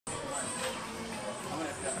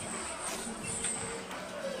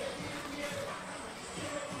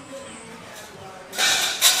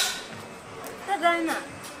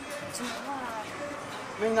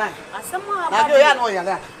ngai. Asama Na do ya no ya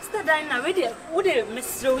da. Sister Dina, we dey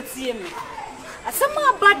Miss Rotie me.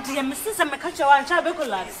 Asama bad dey Mrs. Amekacha wan cha be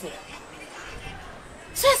collapse.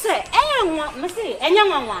 Say, me say, enya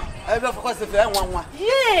nwanwa. I be for cause if nwanwa.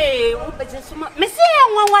 Yey, wo be just ma. Me say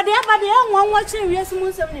nwanwa dey aba dey nwanwa che wiase mu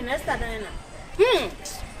nsem ni Sister Dina.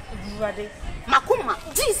 Brother. Makuma,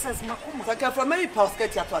 Jesus Makuma. So can from many past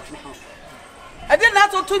get ya to at me. I didn't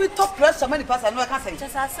have to be top pressure many past I know I can say.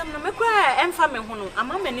 Just as some me cry emfa me ho no.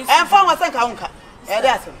 Ama me ni. Emfa wa sanka unka. E dey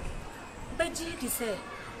asem. Beji di say.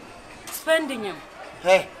 Spending him.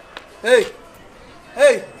 Hey.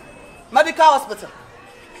 Medical hospital.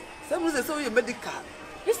 Some say so you medical.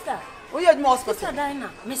 Sister. We had more hospital. Sister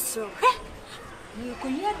Dina, Miss Ro. Hey. You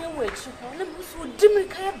could hear the way she na me so dimi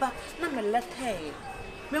kai ba na me letter.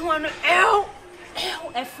 Me ho no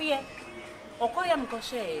Efie. Okoya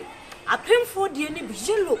mkoshe. Apemfo die ni bi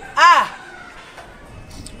yellow.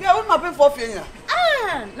 Yeah, what my pemfo fie nya?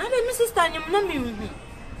 Na the my sister nyam na me hu.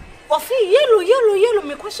 Ofi yellow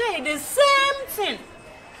me kwashe the same thing.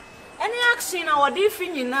 Any action na wodi fi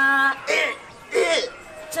nyina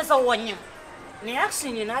chesa wonyam. Ni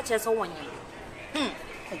action nyina chesa wonyam.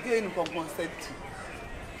 Again from consent.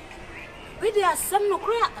 We dey asem no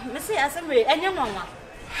kra, me say asem we enya nwanwa.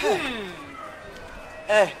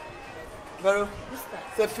 Vero.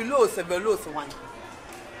 Se filo se velo se wan.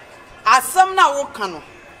 Asem na wo kan no.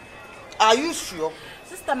 Are you sure?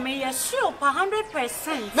 Sister, me sure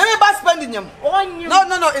 100%. Maybe ba spending him.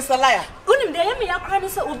 No, it's a liar. Unim dey me yakra ni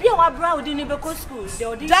say obi a wa bra odi ni be go school.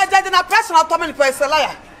 Jaja na personal autonomy for is a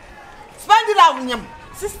liar. Spend it out him.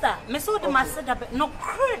 Sister, me so the master that no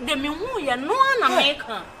credit de me hu ya no na make.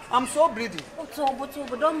 I'm so bleeding. But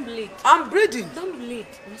don't bleed. I'm bleeding. Don't bleed.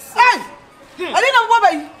 Hey! I didn't know what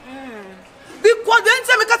by because then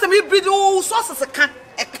say me cause me bleed oh sources can.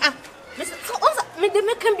 So me de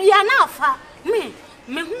make can be enough. Me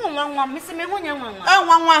hu nwanwa me se me hu nya nwanwa.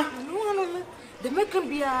 Nwanwa. No. De make can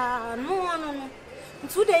be no.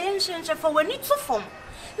 Ntu de yen for when it to form.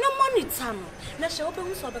 No money time. Na she open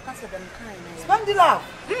who so be cause them kind. Spend the love.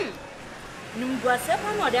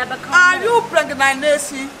 Are you pregnant,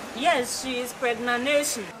 Nancy? Yes, she is pregnant.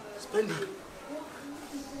 Nancy. Spend it.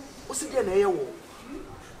 What's it then?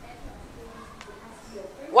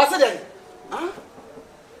 What's it then? Huh?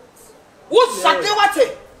 What's that?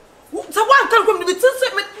 What's the one can come to be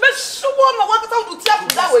sent me? Sure, what to tell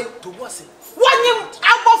that way? To what's it? One name,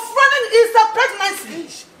 our friend is a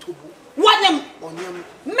pregnancy. One name,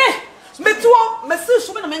 me too, my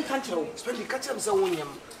sister, woman, man can't tell. Spend the catch him so one name.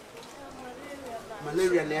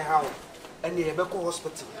 Malaria near how and the Akoko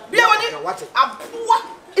hospital. What?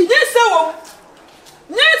 Yes, sir.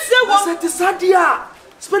 Yes, sir. What is Sadia?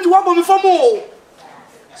 Spend 1 moment for more.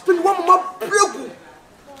 Spend 1 moment break.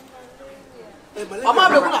 I'm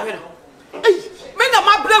not breaking. Hey, men are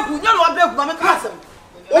my break. You know, I break my cousin.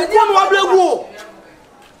 One break.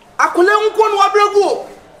 I could let one break.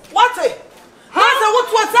 What? What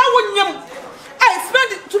was I? I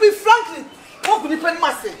spend it to be frankly. What could depend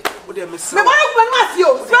massive? Me why open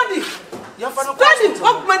massive? Spend it. Spend it.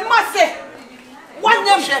 Open massive. One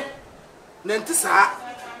name. Nenti sa.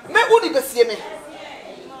 Me who di be see me?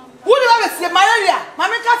 Who di be see my area? My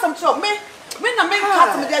me cast some show. Me na me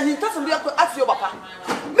cast me there. He cast me there ask your papa.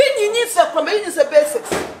 Me ni se from me ni se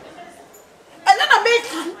basics. And then I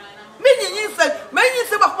make me ni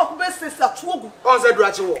se ba ko basics at wogu. On say do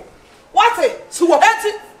achi wo. What it? So what? Me.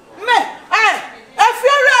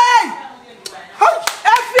 Efie.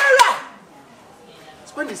 Efie.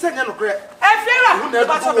 Spend the second no credit. Efie. Who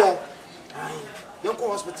never go. Akoko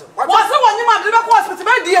hospital. What's the one you man do Akoko hospital?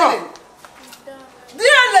 Be dear.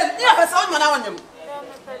 Dear, you have someone now on him.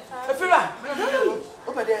 Efie.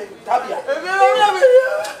 Over there, Tabia.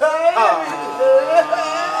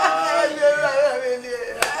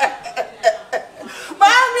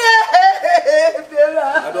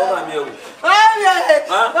 I don't want you.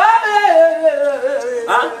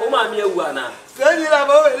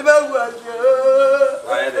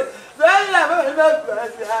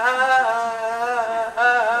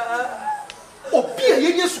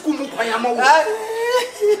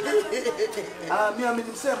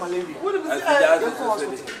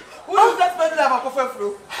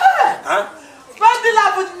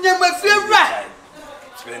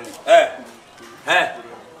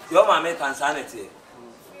 Your mammy can sanity.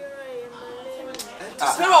 So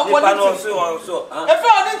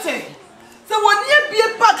when you be a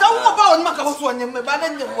pack, I won't about Macaron and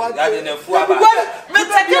Mabadan.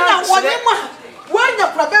 When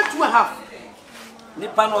you're prepared to have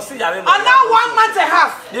Nippano, see, and now 1 month and a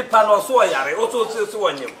half. Nippano, so I also so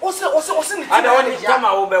on you. Also, I don't want to come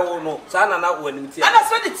over, no, Sana, not winning. And I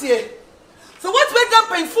said it here. So what we get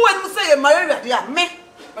painful and we say malaria dia me.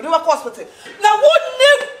 But we go hospital. Now what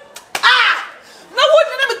name now what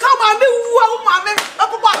name come and me wu mama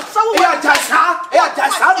papa so we jasa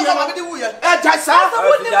jasa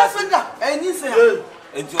what name finger any say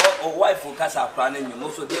enti o wife kasa plan nyu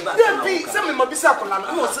mo so dey ba say me mabisa kola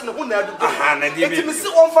no say ne ho na adu na dey enti me see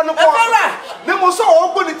on fa no ko me mo so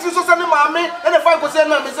o go ni ti so say ne mama e na fa go say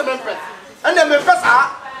na me say me pet and me pesa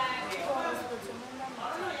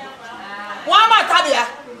wa ma tabia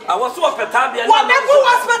I was so petabia wa me go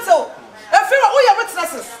hospital Efie we your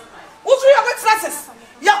witnesses who your witnesses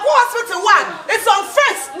ya go hospital one it's on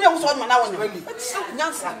first ne wo so man na won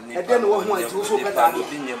nyansa e dey no wo hu anti wo so petabia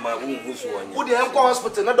wo dey go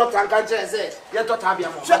hospital na doctor kan che say ya to tabia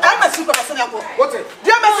mo so am si ko person yakọ what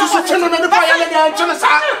dey am si so cheno na ne ba ya le dey cheno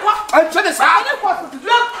sa cheno sa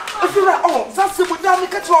Efie oh sa se mo da me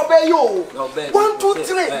ka che obey yo 1 2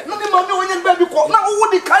 3 no me ma me wonye ba bi ko na wo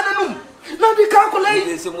di kan na num na di kan ko lai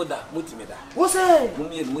dey se muda mutimida wo say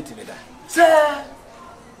mumie mutimida say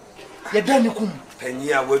ya da ni kum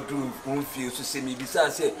panyia wadu mfi so se mi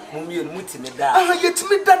bisa se mumie mutimida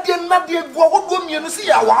yetimi da de na de go wodo mienu se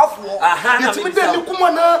ya waafo yetimi da ni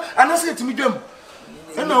kum na anase yetimi dwam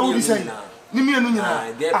na wo bi say ni mienu nyina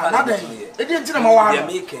na da e de ntina ma wa ya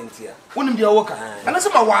me kentia wonim de wo ka anase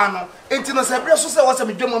ma wa no entina se bre so se wo se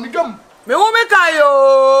mi dwam me wo me ka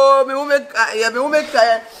yo me wo me ka ya me wo me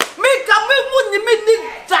ka me ka me mu ni me ni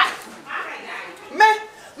da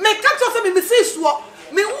me ka to se me se suo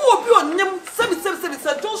me wo obi onyem se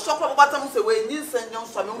don shop for bata mu se we ni se nyon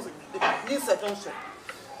so me ni se don shop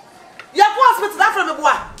ya go hospital that from me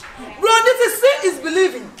boy bro this is see is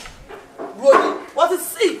believing bro what is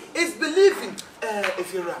see is believing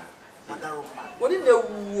if you run madaro what in the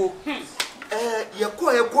wo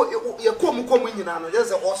yeko mu komu nyina no je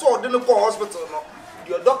se o so de no go hospital no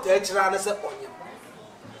your doctor ekira na se onyem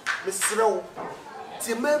me srew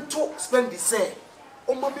ti mento spend the say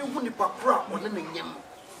o ma me hu ni papra o ne nyem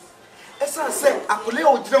esa se akole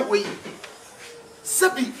o jira hoyi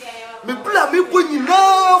sebi me bla me go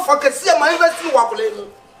nyina for kase ma university wa akole no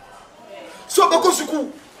so be go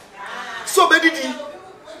suku so be didi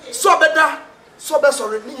so be da so be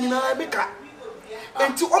sorry ni nyina me ka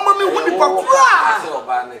enti o ma me hu ni papra se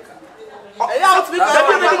oba neka ya o ti ka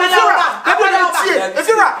if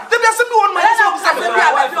you ra the be se me won my so be se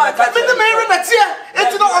me me re na tie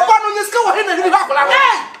enti no oba no nyiska wo he na ni ba kola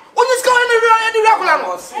onyiska wo he na ni ba kola no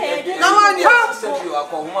na wa ni se bi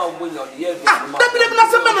akọhuma obonya de ye bi na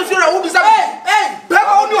se me no fira wo bi sa be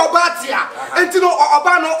ba oni oba atia enti no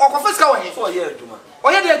oba no okofiska wo he so ye aduma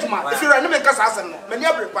oye de aduma if you ra ne me kasa asem no me ni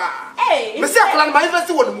abre pa me se akola no my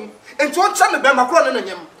university wo no mu enti o cha me be ma kro ne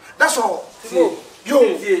nyem that's all yo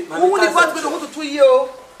who ni part be no to 2 year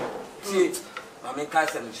see mama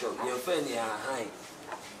kasa me show ye fa ni han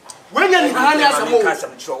when you ni asemo kasa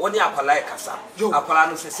me show woni akwala e kasa akwala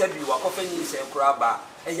no se sebi wa kofa nyi se kura ba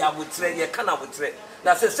e ya botre ye kana botre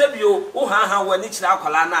na se sebi o han wani kira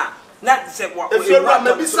akwala na se wa e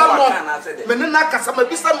me bisa mo me ne na kasa me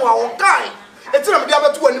bisa mo awon kai etira me dia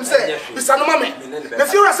beto anim se bisa no mame me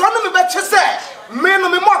fiura se ono me be che se me no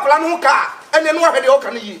me mo akwala no ka ene no ahwede o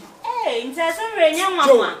ka no yi intesa re nya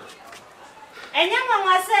mama enya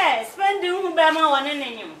mama se spend hu be ma wona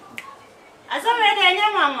nenyum asa re de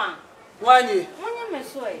enya mama wanye munya me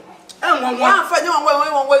so e enwa fa nya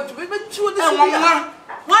wanwa tu be chu de enwa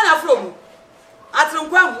wana from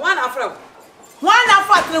atrenkwa mu wana from wana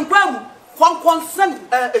fa atrenkwa mu konsen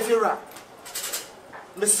efira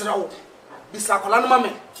mesrawo bisa kola no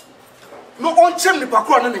mame no onchem ni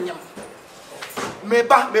pakro na nenyam me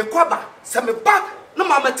ba me kwaba se me ba no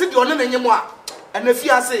mama ti de one nenyam a na fi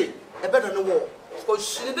ase e be do no wo ko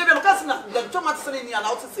shiri de be no kasina de tomato sene ni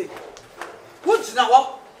ana o tse wo jina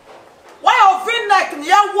wo why of in neck ni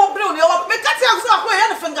ya wo bre ni wo me kati am so akọ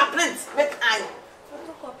ya fingerprint me kan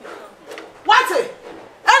photocopy what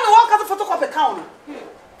and wo ka photocopy count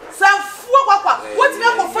san fu kwakwa what me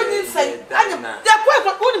ko fani say anya de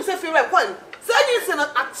kwa ko ni say fi re kwa say you say na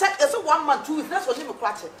check is 1 month 2 weeks that's what you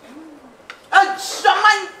clutch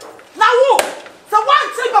shaman na wo so one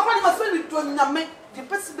thing before you must spend with do nyame the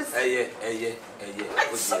person be say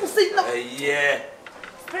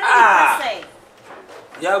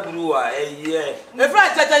ya bruwa efra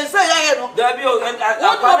jaja say ya no dabi o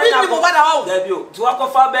akwa ni mo bada ho dabi o ti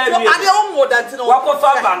wakofa ba wi ade o mo da ntino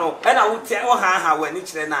wakofa ba no e na wo tie o ha wani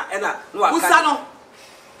kire na e na no aka usa no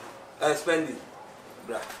spending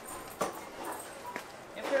bra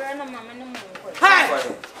efra na mama ni mo ko hey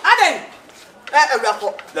ade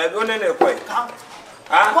ewako dabi o ne na ekoi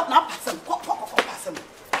what na pasem pasem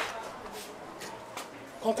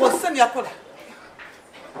konko sem ya kola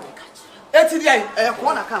eti dia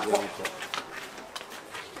ko na kan ko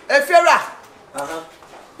Efiera.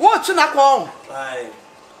 What you na ko? Aye.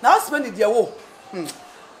 Na spend the wo.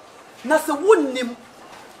 Na se wonnim.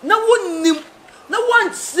 Na wonnim. Na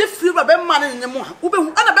one see free ba be man ne mo. Wo be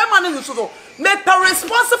hu ana be man ne so so. Me a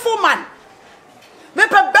responsible man. Me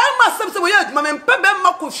pe be ma sem se wo ye ma me pe be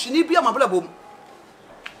ma ko hwini bia ma bla bom.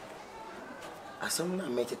 Asem na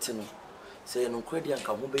me tete no. Se no kwadi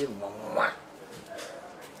anka ho be nwa.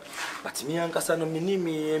 But me ankasa no mini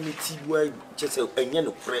me tiwa chese enye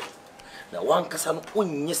no kure. Na wankasa no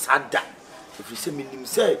onye sada. If you say minim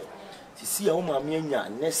say sisi ya wo ma me anya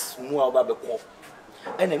next mu a ba be ko.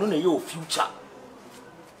 Ene no na ye o future.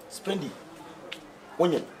 Spendi.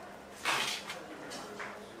 Onye.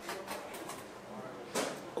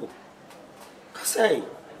 Oh. Say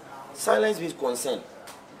silence with consent.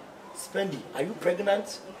 Spendi, are you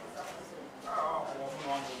pregnant?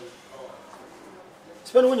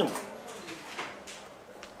 Spendi onye.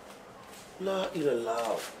 La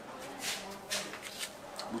ilallah.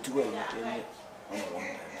 Butuwe ni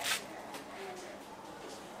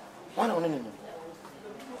wana nini?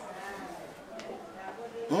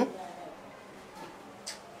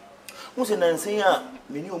 Musa nansi ya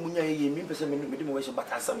meni omunya ye mi pese meni mo we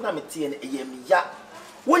bata sam na meti ne ye mi ya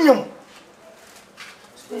wonyam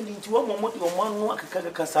spendi nti wo mo de o manu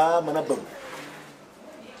akaka saa mana bam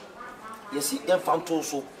yesi en fanto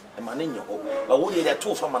so e mane nye ho ba wo ye de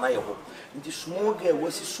to so mana ye ho nti small girl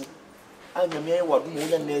wasi so anyame ayi wadu mo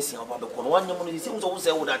ya nesi aba be kono wanyam no yesi wo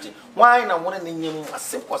se wo dache why na wona ne nyem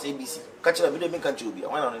asem kwasa abc ka kira bi de me kan che obi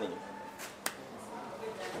why na wona ne nyem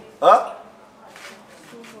ha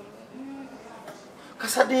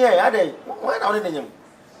kasade ya dai why na wona ne nyem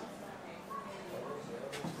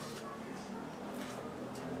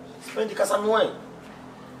spendi kasa no why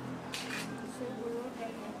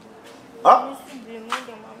ha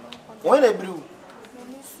why na briu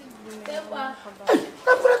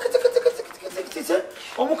na kura kete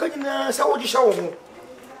omo kanyina sa wodi shawo ho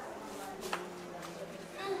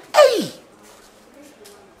ei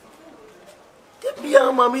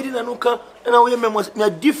bia mama ri na nuka na we memo na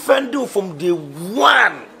defend you from the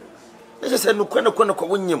one na say no kwana ko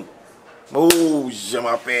wonyem oh je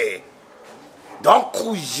m'appelle donc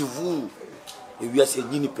je vous et oui c'est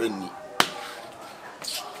ni penny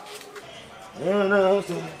na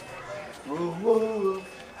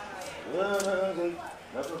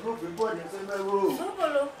so people dey say na wo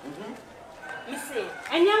Bolo. Missy,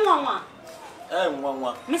 enya nwanwa.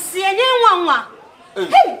 Nwanwa. Missy enya nwanwa.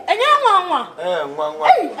 Hey, enya nwanwa. Nwanwa.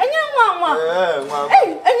 Hey, enya nwanwa. Nwanwa. Hey,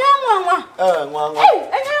 enya nwanwa. Nwanwa. Hey,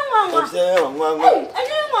 enya nwanwa. Nwanwa. Hey,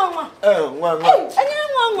 enya nwanwa. Nwanwa. Hey, enya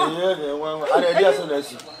nwanwa. Nwanwa. Are dia so na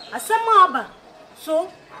si. Asema aba. So,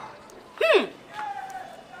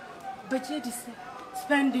 budget is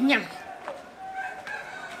spending nyam.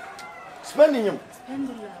 Spending him.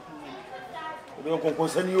 Spending love. Obi kon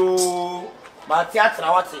konsani o. Ma theatre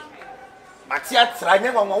wate. Ma theatre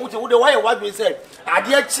anya nwanwa wo de why wadwe say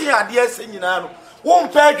ade chi ade se nyina no. Wo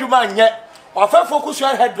mpa adwuma nye. Wa fa focus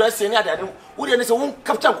your head dress ni ade wo de ne se wo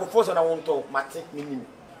capture nkofo so na wo nto mate minim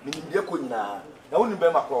de ko nyina. Na wo nim be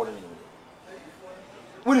makro no ni.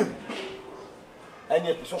 Wonim. Anya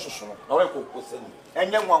episo soso no. Na wo ko konsani.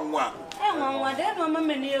 Enya nwanwa. Nwanwa de no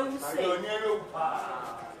mama ne ewu se.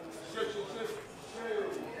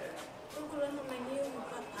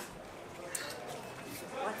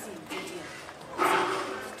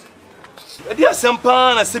 Edi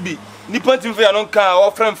asempa na sebi nipa timfe ya no ka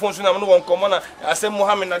o frem phone so na no won komo na asem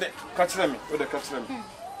Muhammad na de ka kire me o de ka kire me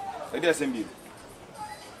edi asem bi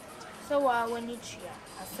so wa wani chia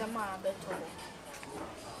asem a beto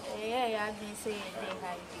ya bi say dey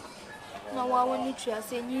hide na wa wani chia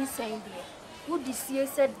say nyi sen bi wo di sie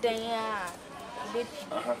se dan a bepi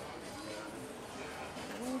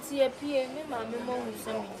nti apie me ma me mo hu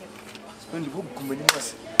se me spendi bo gumani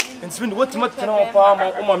wase and spendi what matter na pa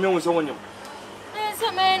ma o ma me hu se wonyam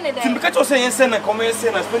se me ne dey timika cho say yense na komo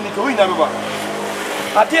yense na spendi ka wi na beba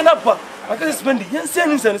ate na pa aka spendi yense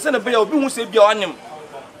ni se na be ya obi hu se bia wanyam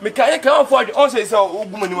me ka ye ka afọ ade on say o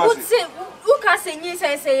gumani wase wo ka say nyi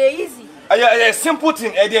sen say easy aya simple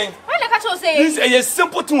thing e dey why ka cho say this is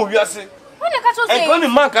simple thing o wi ase why ka cho say e ko ni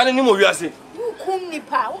man ka ni mo wi ase wo kum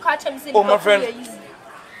nipa wo ka chem say oh my friend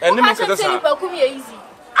and me ka say nipa kum ye easy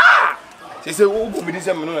say wo go me dis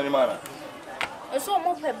me no na ni mara eso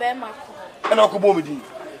mo pe be ma ko ana ko bo me di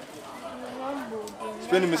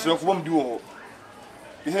spend me so ko bo me di wo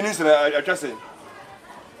is any sira atwa say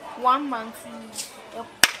 1 month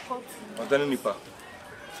Adani nipa.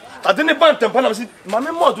 Adani ban tempa na si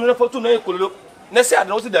mame mo do na photo na ekololo. Na se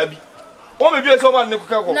adana wo se dabi. O me bi e so ma ne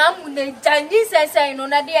kuka ko. Na mu ne janji sensen no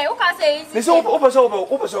na de o ka say easy. Ni se o pese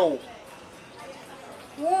o pese o.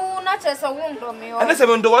 Who not as a window me or And the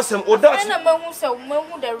window was some or that. and a man so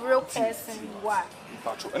who the real person why.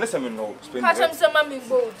 And the window spend. Catch him some mammy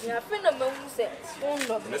boat. I think a man who said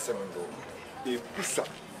window. And the window. A pizza.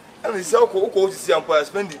 And the Akoko to see Empire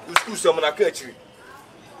spend it to school some on a country.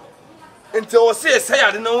 Until I say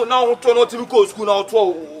I didn't know now to not to go school now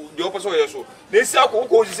to the opposite. So they say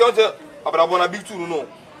Akoko is out there about I want to be too no.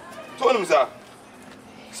 Told him, sir.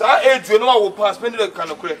 Sir, age you know I will pass spend the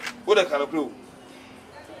kind of credit. What a kind of clue.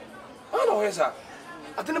 I don't know, sir.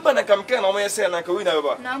 I think the come can only say like a winner.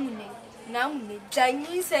 Now,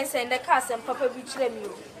 Chinese says and the cast and Papa Beach let me.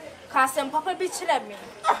 Cast and Papa Beach let me.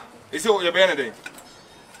 Is it your Benedict?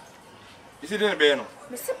 Is it in a banner?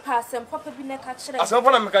 Mr. Pass and Papa Bina catch as some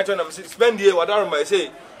fun I'm catching them spend the what I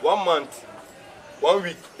say 1 month, 1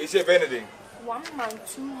 week, is a Benedict. 1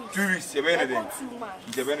 month, 2 weeks. 2 weeks, a Benedict. 2 months.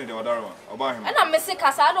 It's a Benedict or Darwin about him. And I'm missing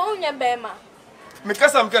Casa, I don't know Bema.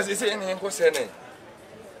 Because I'm because it's in him what's her name.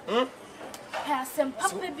 Pass and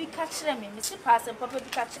Papa be catching me. Mr. Pass and Papa be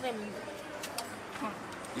catching me.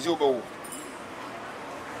 Is your bow?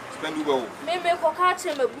 Spend you bow. Maybe I'll catch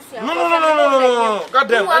him a bush. No. God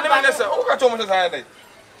damn, I never said, oh, catch on the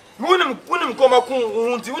wouldn't come up,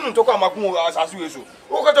 wouldn't talk about as you so.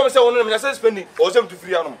 Oh, catch on the say spending or some to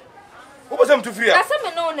free animal. What was them to free? I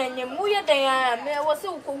said, no, and you more than I was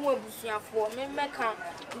so cool for me. Make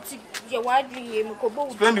your widely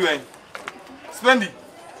spend you.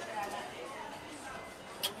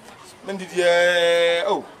 Spend it, yeah.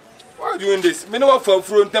 Oh, why are you doing this? Me no for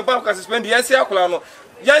front temper because spend the NCA Colano.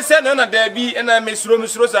 Yes, said none of there be and I miss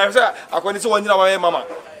Romus Rosa. I to one year, mamma.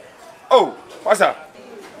 Oh, what's that?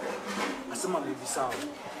 As a man may be sound,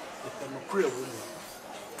 if I'm a prayer woman.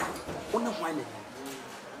 Only whining.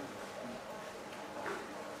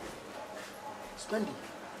 Spendy,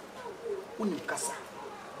 only Cassa,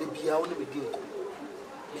 the Bia only with you.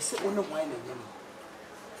 They say only whining.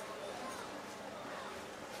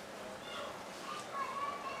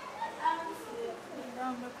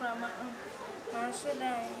 I should I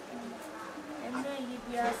and then he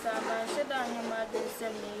be as I should I am at the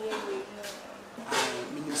same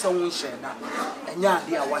meaning someone shared that, and ya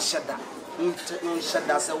dear was shed that, no shed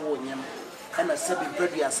as a woman, and a seven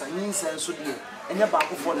pretty as a means and so dear, and your back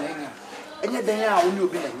for the hanging, and yet they are only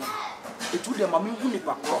been a it took them a mini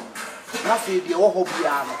pack. Nothing the old hobby,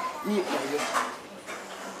 me,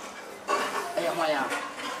 I am my aunt.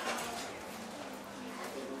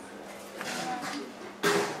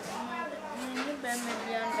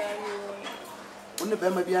 Only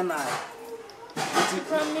Bema be an eye.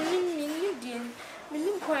 From me,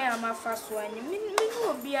 quite am a fast one. Me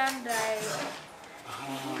will be and die.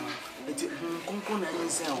 It is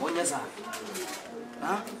when yes,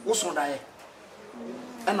 ah, what's on die?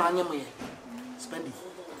 And I am here. Spendy.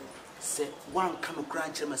 Say one canoe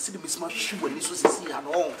crunch and my city miss my shoe when this was see at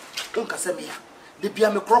all. Don't Casemia. The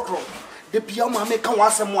Piame Crocro. The Piama make come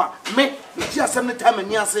once more. Me, the Tia 70 time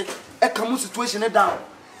and Yase, a common situation down.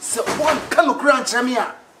 So one canoe crunch and me.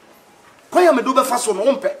 Why am I do the fast on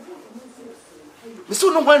one pet? Me so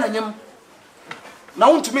no wine and him.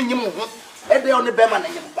 Now to me, you every on the Beman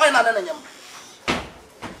and him. Why not an him?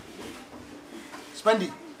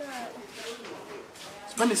 Spendy.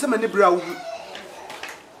 Spendy, some many brow.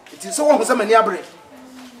 It is so long as some many abre.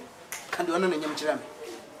 Can do an him, Jeremy.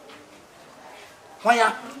 Why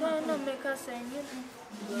are no make us say you?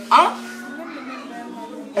 Ah?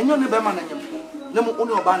 And you're never man and him. No more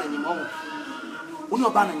only abandoning him. Only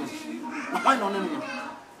abandoning him. Why not him?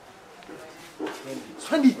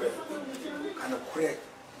 Spendy. Kind of correct.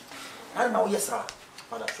 I know, yes, sir.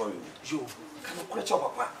 But I sorry, you kind of correct your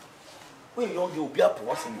papa. When you'll be up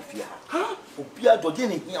once in the fear. Huh? Be a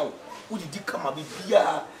dodging here. Would you come a bit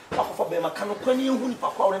beer? For them, I cannot put you who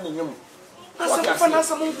papa in you. That's a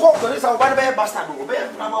some call. There is a one bear bastard over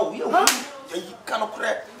there. You cannot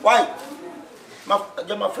correct. Why?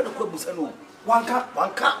 My friend could be sent one car.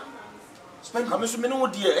 Spend how much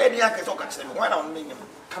minute, dear? Any I can talk at him. Why not me?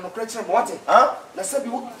 Can I correct him? What? Huh? Let's say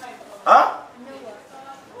you. Huh?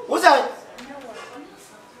 What's that?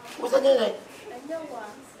 What's that name?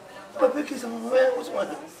 What pick is where was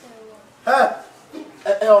one? Huh?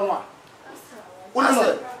 Elma. What is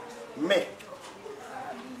it? Me.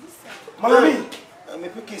 Mammy. I'm a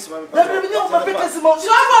pick is my pick is more. So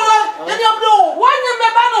then you blow. Why you me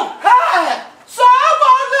bano? Hey. So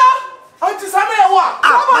Auntie Samuel,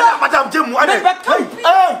 Madam Jim,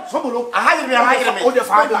 Somolo, I hide me, all the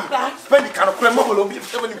father. Spend the kind of cremolo be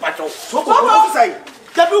 70 patrol. So, say,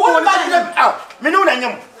 everyone out.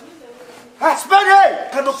 Minunum. Spend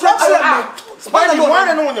it, can you spend one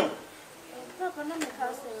and on him.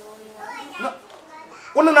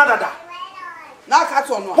 One another. Now,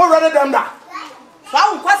 catch on. What rather than that?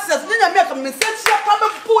 How questions did you make a message? Papa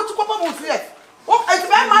put to Papa was here. Oh, it's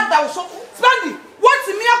very mad that was so splendid. What's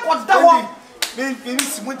the mere what that one? Maybe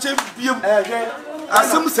someone be as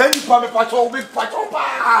some say, Papa Patrol, big patrol.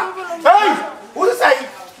 Hey, what is that?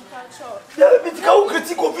 There be go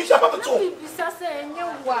critical fish up at all.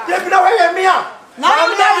 Yeah, but I am here. Now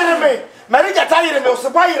I'm tired of me. Manager tired of me, or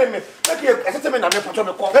supply me. Let me a settlement of your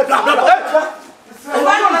patrol. Why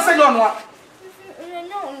don't I say no one?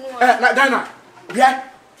 Dana, yeah,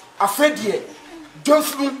 a fed ye,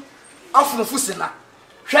 Johnson, after the Fusina.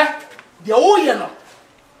 Share the old yellow.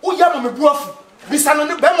 Oh, yam, my broth, be son of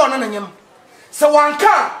the Bemon and him. So one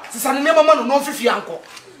car, since I never want to know if you uncle.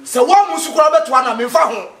 So one was to grab at one of me for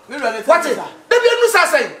home. What is that? There be a news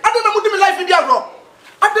saying, I don't know what my life in the agro.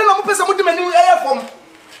 I don't know what person would do any air from.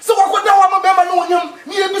 So what would that one member know him?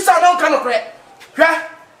 Near beside on kind of crack. Yeah,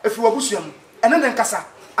 if you were Busham, and then Cassa,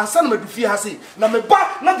 and son of Efie has it. Now, my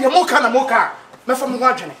back, not the mocha, not from the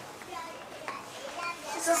margin.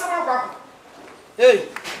 Hey,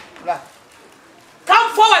 come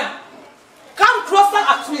forward. Come closer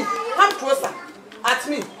at me. Come closer at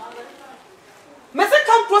me. Me say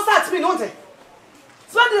come closer at me, don't you?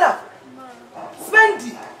 Spend it up. Spend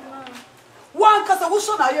it. One cause who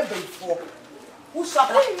should I be for? Who shall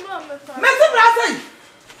I? Me say,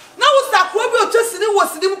 now what's that? Who will just see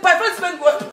was the perfect spend.